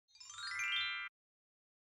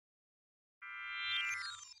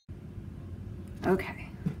Okay,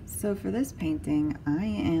 so for this painting, I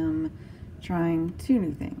am trying two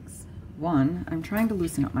new things. One, I'm trying to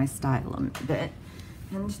loosen up my style a bit,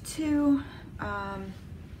 and two, I'm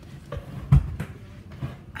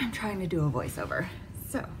trying to do a voiceover.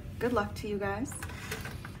 So, good luck to you guys.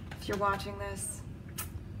 If you're watching this,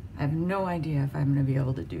 I have no idea if I'm going to be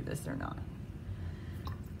able to do this or not.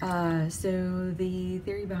 So the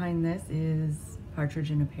theory behind this is Partridge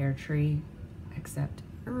in a Pear Tree, except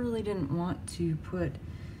I really didn't want to put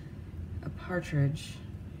a partridge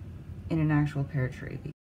in an actual pear tree.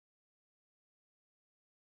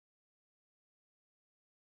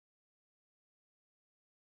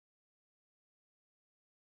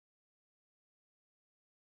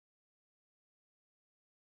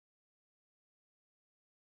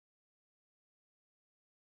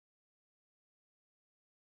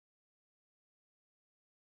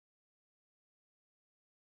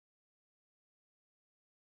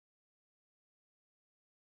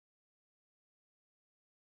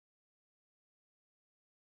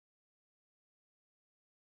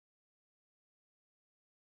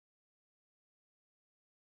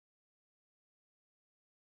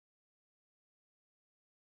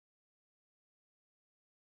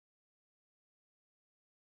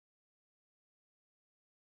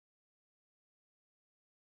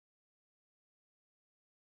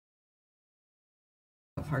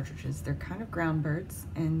 Partridges, they're kind of ground birds,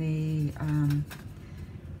 and they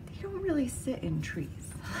don't really sit in trees.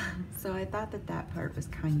 So I thought that that part was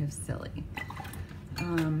kind of silly.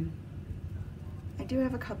 I do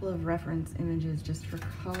have a couple of reference images just for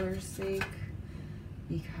color's sake,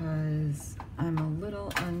 because I'm a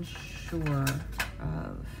little unsure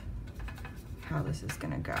of how this is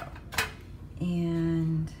gonna go.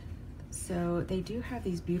 And so they do have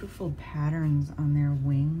these beautiful patterns on their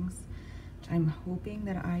wings, which I'm hoping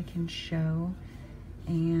that I can show,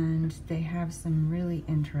 and they have some really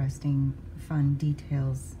interesting, fun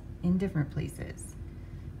details in different places.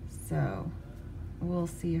 So we'll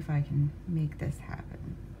see if I can make this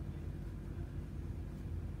happen.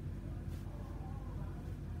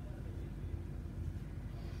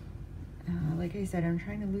 Like I said, I'm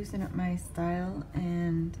trying to loosen up my style,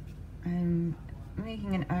 and I'm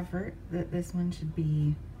making an effort that this one should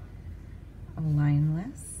be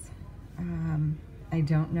lineless. I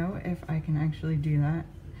don't know if I can actually do that.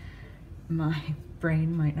 My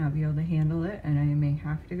brain might not be able to handle it, and I may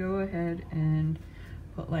have to go ahead and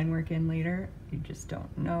put line work in later. You just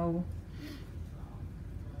don't know.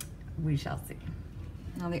 We shall see.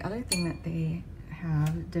 Now the other thing that they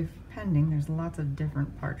have, depending, there's lots of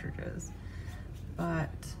different partridges, but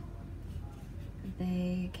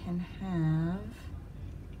they can have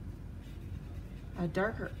a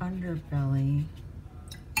darker underbelly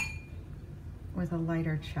with a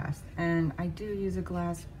lighter chest. And I do use a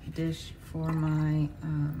glass dish for my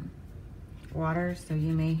water, so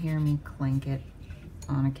you may hear me clink it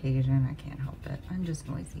on occasion. I can't help it. I'm just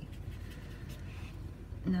noisy.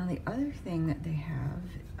 Now the other thing that they have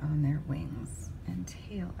on their wings and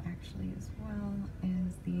tail actually as well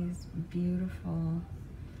is these beautiful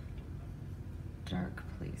dark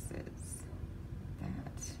places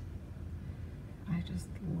that I just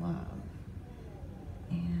love.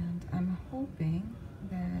 And I'm hoping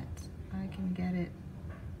that I can get it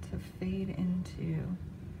to fade into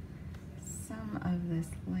some of this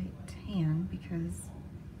light tan, because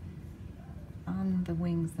on the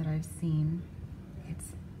wings that I've seen,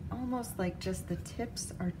 it's almost like just the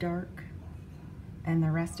tips are dark and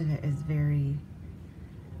the rest of it is very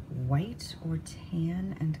white or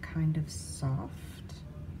tan and kind of soft.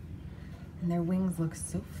 And their wings look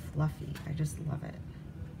so fluffy. I just love it.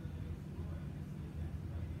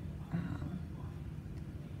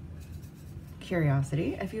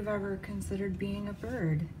 Curiosity, if you've ever considered being a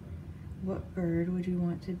bird, what bird would you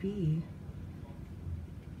want to be?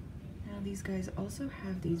 Now these guys also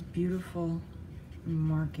have these beautiful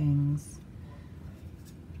markings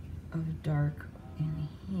of dark in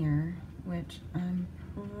here, which I'm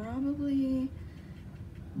probably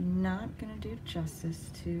not gonna do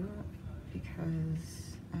justice to,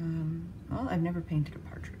 because well, I've never painted a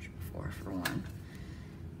partridge before, for one.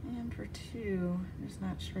 And for two, I'm just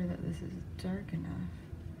not sure that this is dark enough.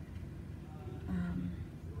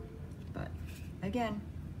 But again,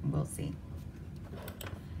 we'll see.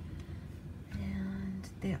 And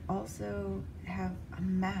they also have a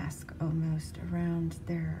mask almost around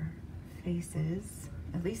their faces.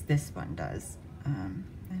 At least this one does. I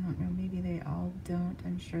don't know, maybe they all don't.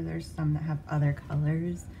 I'm sure there's some that have other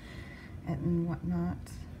colors and whatnot.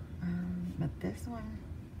 But this one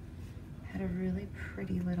had a really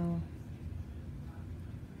pretty little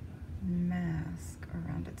mask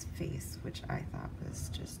around its face, which I thought was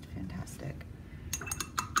just fantastic.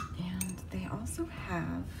 And they also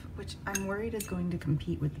have, which I'm worried is going to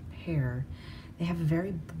compete with the Pear, they have a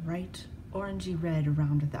very bright orangey red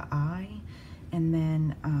around the eye, and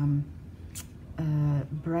then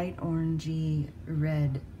bright orangey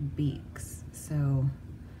red beaks. So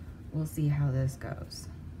we'll see how this goes.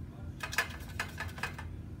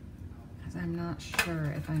 Because I'm not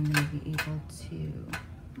sure if I'm going to be able to,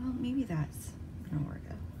 well, maybe that's going to work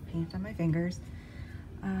out. Paint on my fingers.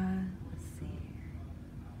 Let's see here.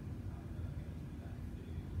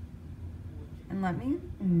 And let me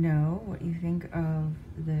know what you think of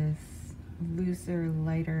this looser,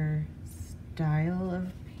 lighter style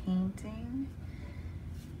of painting.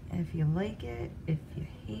 If you like it, if you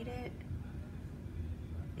hate it,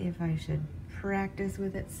 if I should practice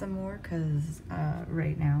with it some more, because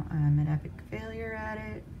right now I'm an epic failure at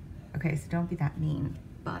it. Okay, so don't be that mean,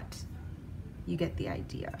 but you get the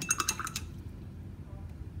idea.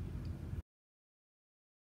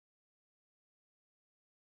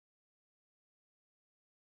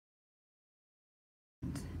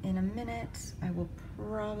 In a minute, I will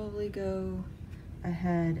probably go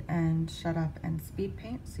ahead and shut up and speed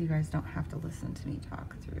paint so you guys don't have to listen to me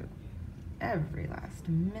talk through every last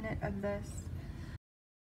minute of this.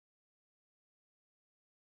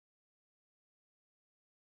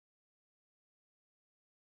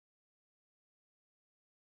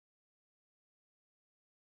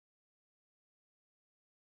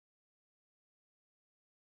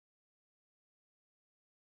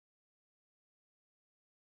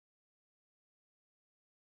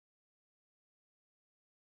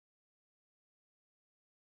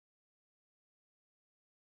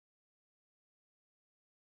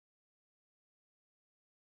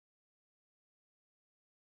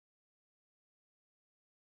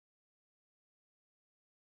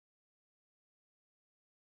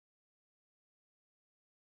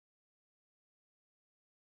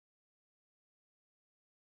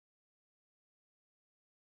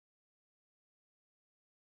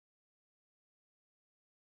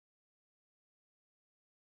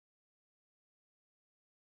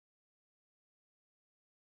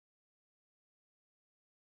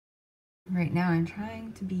 Right now I'm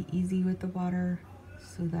trying to be easy with the water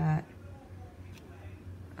so that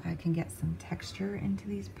I can get some texture into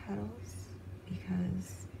these petals,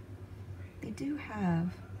 because they do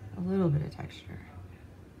have a little bit of texture.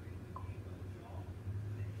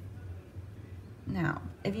 Now,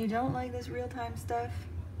 if you don't like this real-time stuff,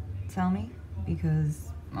 tell me, because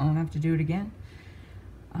I won't have to do it again.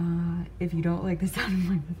 If you don't like the sound of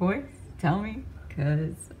my voice, tell me,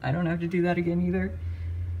 because I don't have to do that again either.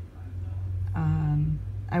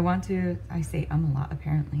 I say a lot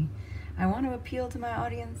apparently. I want to appeal to my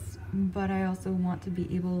audience, but I also want to be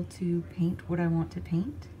able to paint what I want to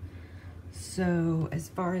paint. So as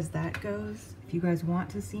far as that goes, if you guys want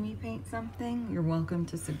to see me paint something, you're welcome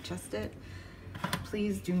to suggest it.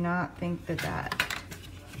 Please do not think that that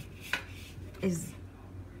is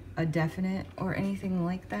a definite or anything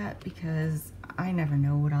like that, because I never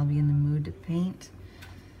know what I'll be in the mood to paint.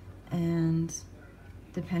 And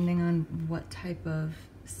depending on what type of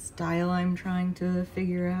style I'm trying to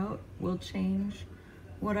figure out will change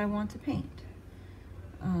what I want to paint.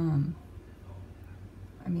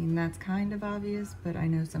 I mean, that's kind of obvious, but I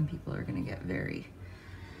know some people are going to get very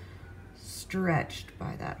stretched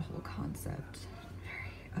by that whole concept.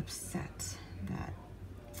 Very upset that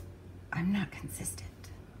I'm not consistent.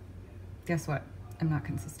 Guess what? I'm not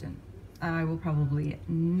consistent. I will probably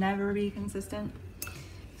never be consistent.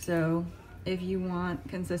 So if you want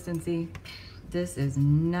consistency, this is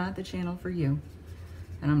not the channel for you.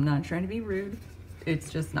 And I'm not trying to be rude.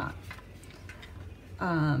 It's just not.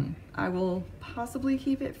 I will possibly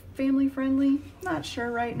keep it family friendly. Not sure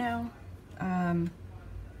right now.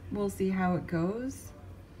 We'll see how it goes.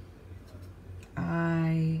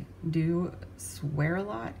 I do swear a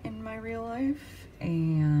lot in my real life,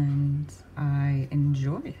 and I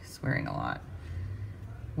enjoy swearing a lot.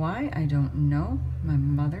 Why? I don't know. My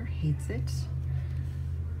mother hates it.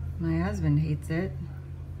 My husband hates it.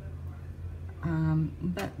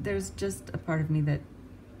 But there's just a part of me that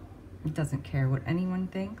doesn't care what anyone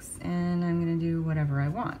thinks, and I'm gonna do whatever I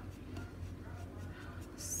want.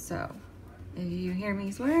 So, if you hear me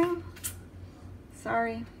swearing,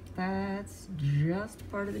 sorry, that's just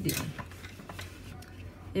part of the deal.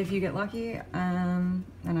 If you get lucky, and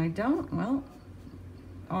I don't, well,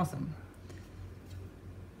 awesome.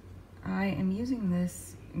 I am using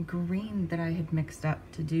this green that I had mixed up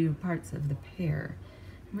to do parts of the pear.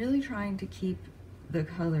 I'm really trying to keep the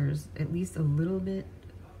colors at least a little bit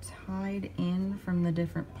tied in from the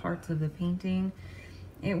different parts of the painting.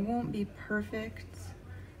 It won't be perfect,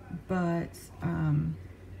 but I'm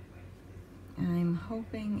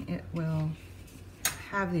hoping it will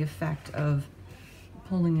have the effect of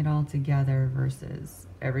pulling it all together versus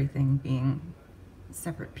everything being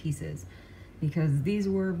separate pieces, because these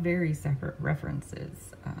were very separate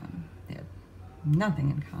references. They had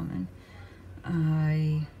nothing in common.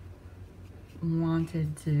 I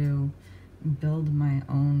wanted to build my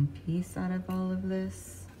own piece out of all of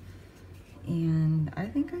this, and I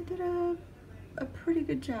think I did a pretty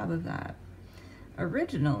good job of that.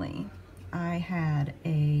 Originally, I had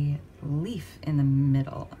a leaf in the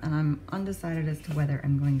middle, and I'm undecided as to whether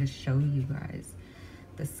I'm going to show you guys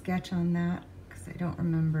the sketch on that, because I don't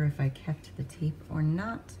remember if I kept the tape or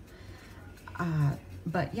not.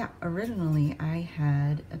 But yeah, originally I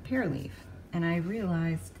had a pear leaf, and I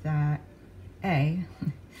realized that A,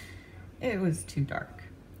 it was too dark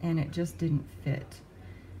and it just didn't fit,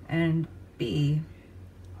 and B,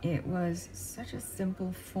 it was such a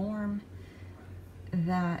simple form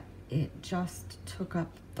that it just took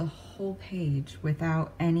up the whole page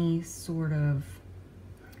without any sort of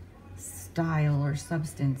style or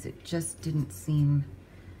substance. It just didn't seem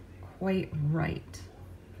quite right.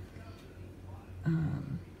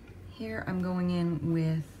 Here I'm going in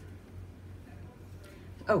with,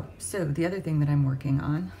 oh, so the other thing that I'm working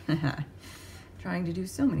on, trying to do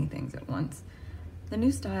so many things at once, the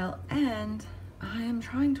new style, and I am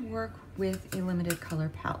trying to work with a limited color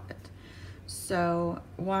palette. So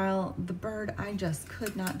while the bird, I just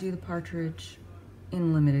could not do the partridge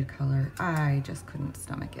in limited color. I just couldn't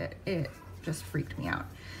stomach it. It just freaked me out.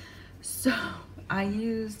 So I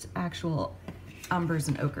used actual umbers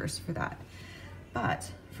and ochres for that.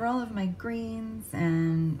 But for all of my greens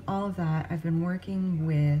and all of that, I've been working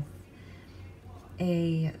with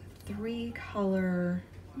a 3-color,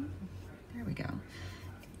 there we go.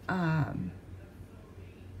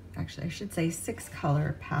 Actually, I should say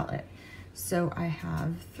 6-color palette. So I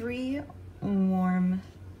have 3 warm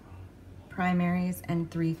primaries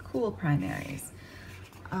and 3 cool primaries.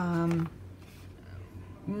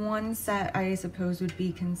 One set I suppose would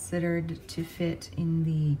be considered to fit in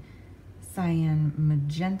the cyan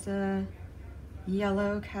magenta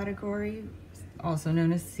yellow category, also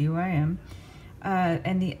known as CYM.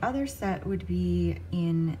 And the other set would be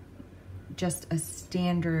in just a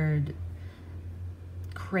standard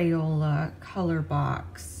Crayola color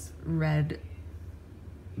box, red,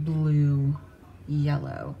 blue,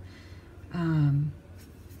 yellow. And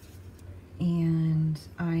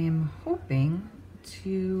I am hoping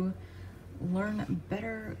to learn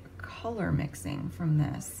better color mixing from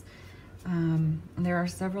this. There are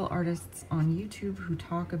several artists on YouTube who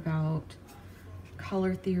talk about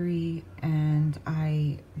color theory, and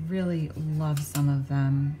I really love some of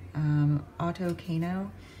them. Otto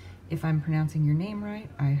Kano, if I'm pronouncing your name right,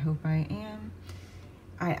 I hope I am.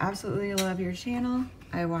 I absolutely love your channel.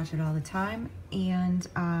 I watch it all the time, and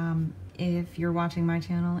if you're watching my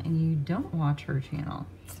channel and you don't watch her channel,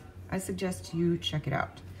 I suggest you check it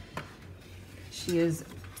out. She is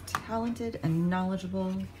talented and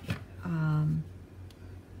knowledgeable.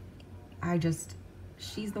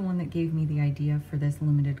 She's the one that gave me the idea for this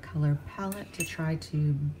limited color palette to try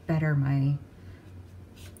to better my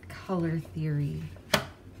color theory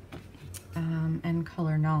and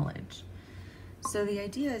color knowledge. So the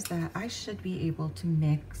idea is that I should be able to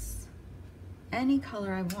mix any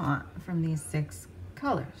color I want from these 6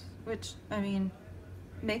 colors, which, I mean,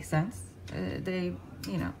 makes sense. They,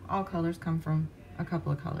 you know, all colors come from a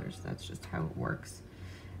couple of colors. That's just how it works.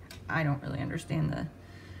 I don't really understand the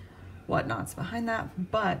whatnots behind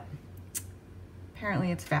that, but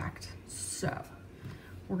apparently it's fact. So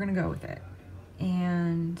we're gonna go with it.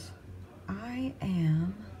 And I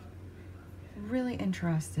am really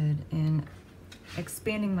interested in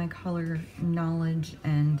expanding my color knowledge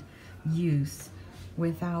and use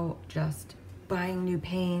without just buying new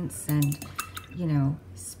paints and, you know,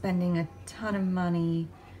 spending a ton of money.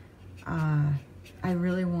 I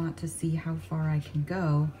really want to see how far I can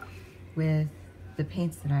go with the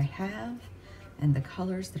paints that I have and the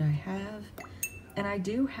colors that I have. And I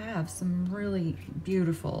do have some really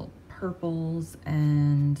beautiful purples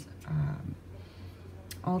and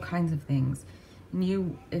all kinds of things.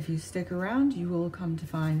 And if you stick around, you will come to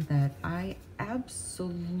find that I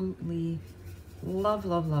absolutely love,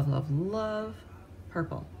 love, love, love, love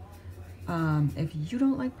purple. If you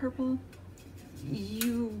don't like purple,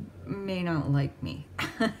 you may not like me.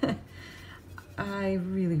 I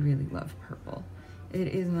really, really love purple. It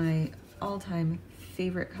is my all-time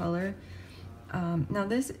favorite color. Now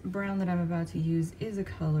this brown that I'm about to use is a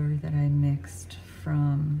color that I mixed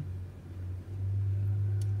from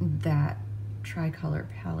that tricolor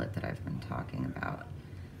palette that I've been talking about.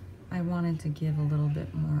 I wanted to give a little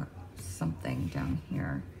bit more something down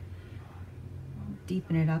here.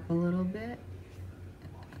 Deepen it up a little bit.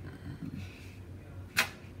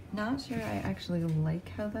 Not sure I actually like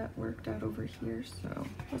how that worked out over here, so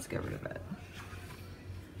let's get rid of it.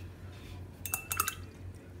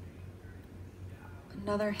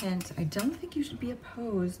 Another hint, I don't think you should be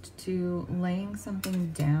opposed to laying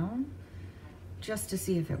something down just to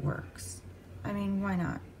see if it works. I mean, why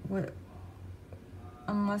not?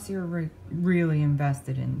 Unless you're really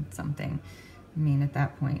invested in something. I mean, at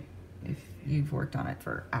that point, if you've worked on it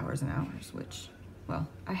for hours and hours, which, well,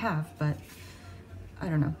 I have, but I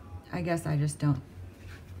don't know. I guess I just don't,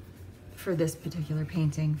 for this particular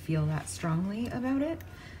painting, feel that strongly about it.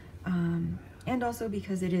 And also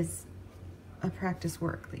because it is a practice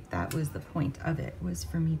work. Like, that was the point of it, was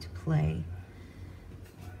for me to play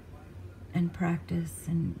and practice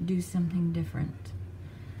and do something different.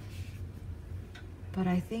 But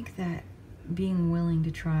I think that being willing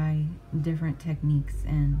to try different techniques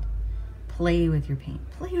and play with your paint.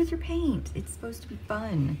 Play with your paint. It's supposed to be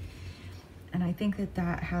fun. And I think that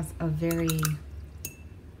that has a very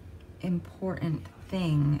important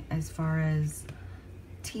thing as far as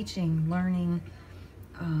teaching, learning.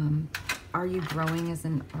 Are you growing as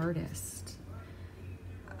an artist?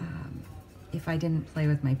 If I didn't play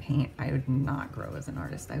with my paint, I would not grow as an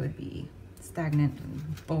artist. I would be stagnant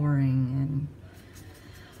and boring and,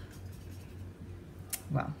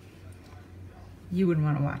 well, you wouldn't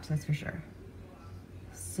want to watch, that's for sure.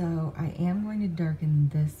 So I am going to darken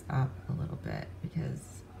this up a little bit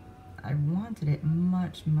because I wanted it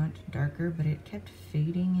much, much darker, but it kept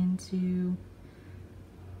fading into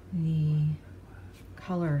the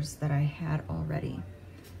colors that I had already.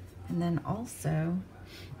 And then also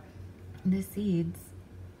the seeds,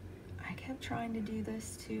 I kept trying to do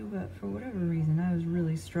this too, but for whatever reason I was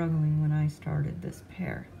really struggling when I started this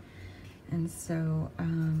pear. And so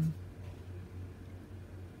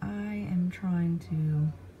I am trying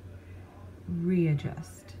to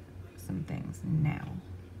readjust some things now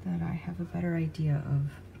that I have a better idea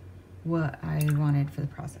of what I wanted for the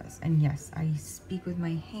process. And yes, I speak with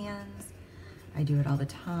my hands. I do it all the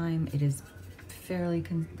time. It is fairly,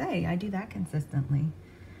 I do that consistently.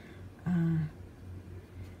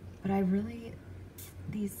 But I really,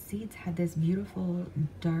 these seeds had this beautiful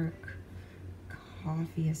dark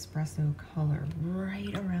coffee espresso color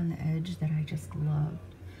right around the edge that I just loved.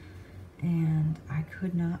 And I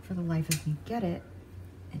could not for the life of me get it.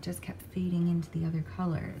 It just kept fading into the other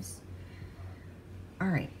colors. All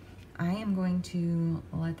right, I am going to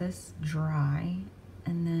let this dry,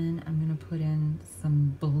 and then I'm gonna put in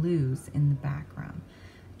some blues in the background.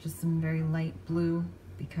 Just some very light blue,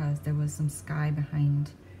 because there was some sky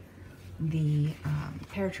behind the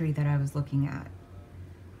pear tree that I was looking at.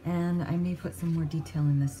 And I may put some more detail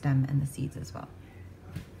in the stem and the seeds as well.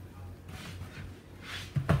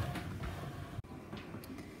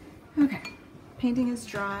 Okay, painting is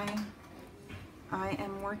dry. I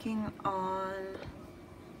am working on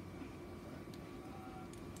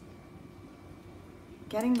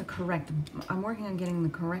getting the correct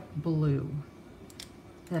blue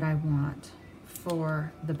that I want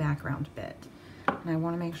for the background bit. And I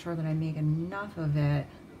want to make sure that I make enough of it,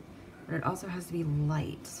 but it also has to be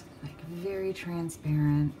light, like very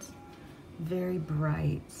transparent, very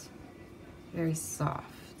bright, very soft.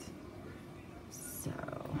 So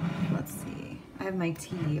let's see. I have my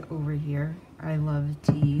tea over here. I love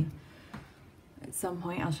tea. At some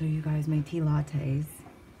point I'll show you guys my tea lattes.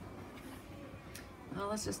 Well,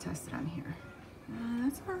 let's just test it on here.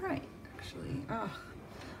 That's all right, actually. Ugh,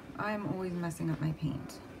 I'm always messing up my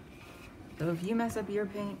paint. So if you mess up your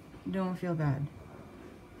paint, don't feel bad.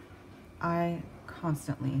 I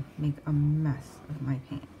constantly make a mess of my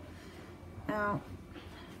paint. Now,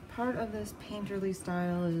 part of this painterly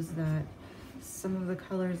style is that some of the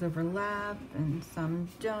colors overlap and some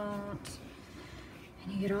don't.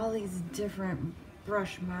 And you get all these different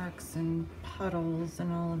brush marks and puddles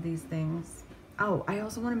and all of these things. Oh, I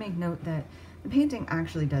also want to make note that the painting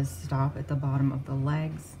actually does stop at the bottom of the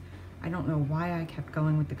legs. I don't know why I kept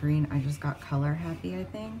going with the green. I just got color happy, I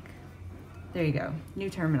think. There you go. New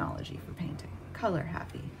terminology for painting. Color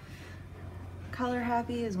happy. Color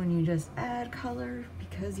happy is when you just add color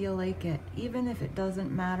because you like it, even if it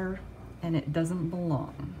doesn't matter and it doesn't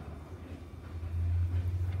belong.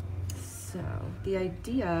 So the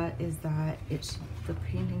idea is that the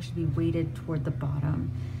painting should be weighted toward the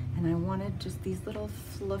bottom, and I wanted just these little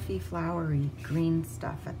fluffy, flowery green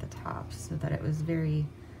stuff at the top so that it was very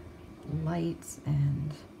light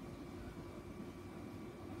and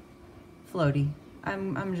floaty.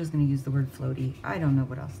 I'm just gonna use the word floaty. I don't know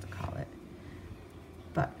what else to call it.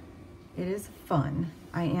 But it is fun.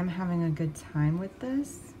 I am having a good time with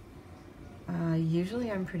this.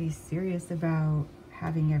 Usually I'm pretty serious about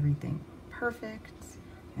having everything perfect,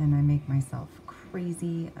 and I make myself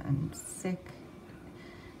crazy and sick.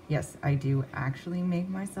 Yes, I do actually make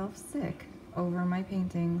myself sick over my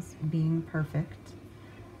paintings being perfect.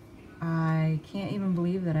 I can't even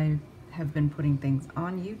believe that I have been putting things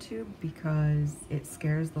on YouTube because it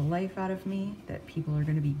scares the life out of me that people are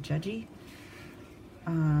going to be judgy.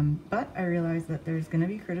 But I realize that there's going to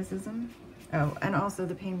be criticism. Oh, and also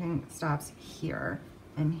the painting stops here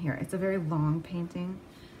and here. It's a very long painting.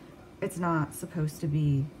 It's not supposed to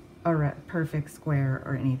be a perfect square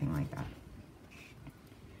or anything like that.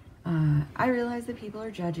 I realize that people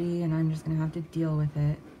are judgy and I'm just going to have to deal with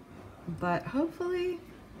it. But hopefully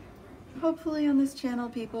on this channel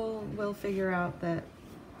people will figure out that,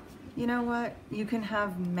 you know what, you can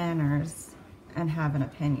have manners and have an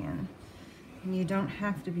opinion. And you don't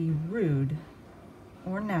have to be rude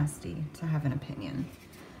or nasty to have an opinion.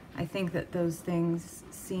 I think that those things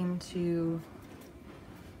seem to,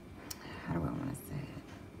 how do I want to say it?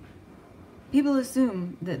 People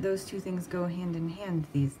assume that those two things go hand in hand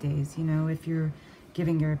these days. You know, if you're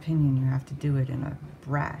giving your opinion, you have to do it in a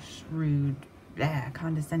brash, rude,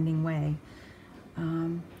 condescending way.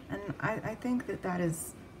 And I think that that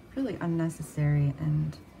is really unnecessary,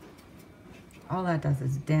 and all that does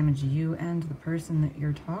is damage you and the person that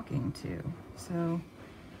you're talking to. So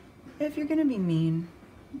if you're gonna be mean,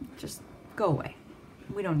 just go away.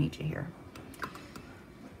 We don't need you here.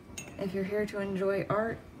 If you're here to enjoy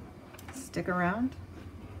art, stick around.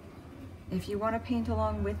 If you want to paint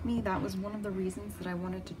along with me, that was one of the reasons that I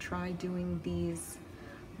wanted to try doing these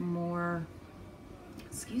more,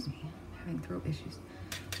 excuse me, I'm having throat issues,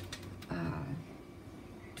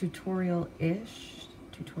 tutorial-esque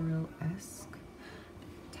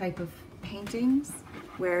type of paintings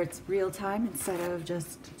where it's real time instead of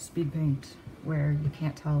just speed paint where you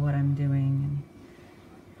can't tell what I'm doing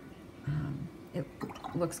and it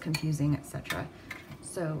looks confusing, etc.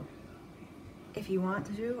 So if you want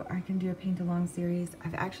to, I can do a paint along series.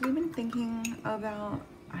 I've actually been thinking about,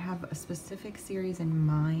 I have a specific series in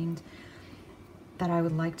mind that I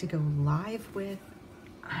would like to go live with.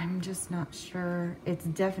 I'm just not sure. It's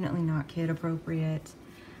definitely not kid appropriate.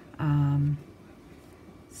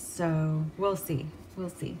 So we'll see. We'll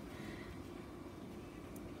see.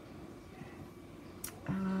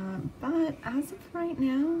 But as of right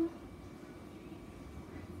now,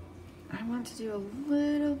 I want to do a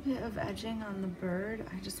little bit of edging on the bird.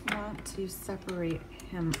 I just want to separate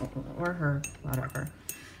him or her, whatever.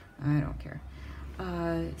 I don't care.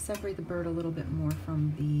 Separate the bird a little bit more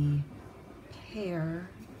from the pear.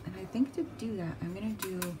 And I think to do that, I'm gonna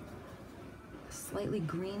do a slightly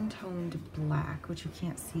green toned black, which you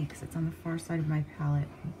can't see because it's on the far side of my palette.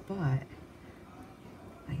 But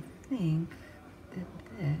I think that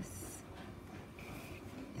this,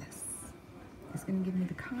 yes, is going to give me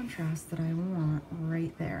the contrast that I want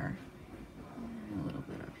right there. And a little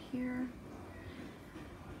bit up here.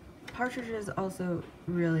 Partridges also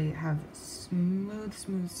really have smooth,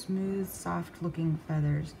 soft looking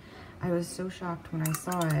feathers. I was so shocked when I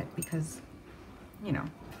saw it because, you know,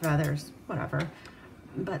 feathers, whatever.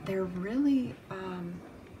 But they're really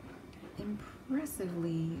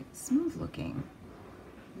impressively smooth looking.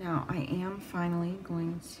 Now, I am finally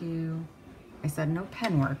going to, I said no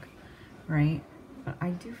pen work, right? But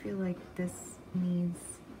I do feel like this needs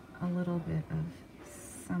a little bit of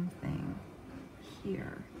something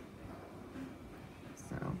here.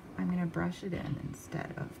 So I'm going to brush it in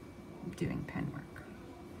instead of doing pen work.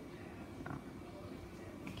 So,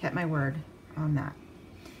 kept my word on that.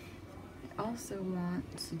 I also want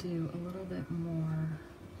to do a little bit more.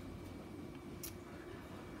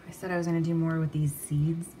 I said I was going to do more with these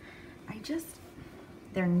seeds.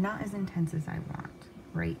 They're not as intense as I want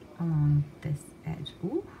right along this edge.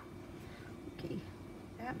 Ooh, okay,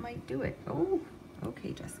 that might do it. Oh,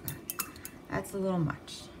 okay, Jessica, that's a little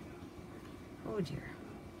much. Oh dear.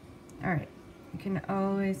 All right, you can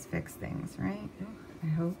always fix things, right? I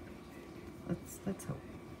hope. Let's hope.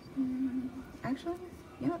 Actually,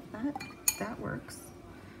 yeah, that works.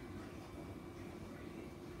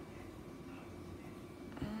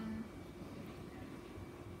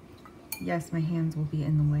 Yes, my hands will be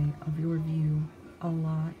in the way of your view a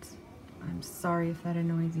lot. I'm sorry if that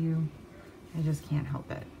annoys you. I just can't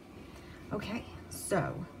help it. Okay,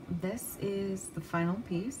 so this is the final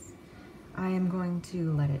piece. I am going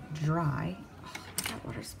to let it dry. Oh, I've got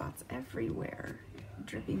water spots everywhere.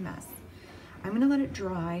 Drippy mess. I'm gonna let it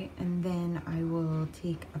dry, and then I will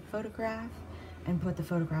take a photograph and put the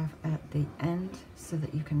photograph at the end so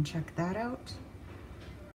that you can check that out.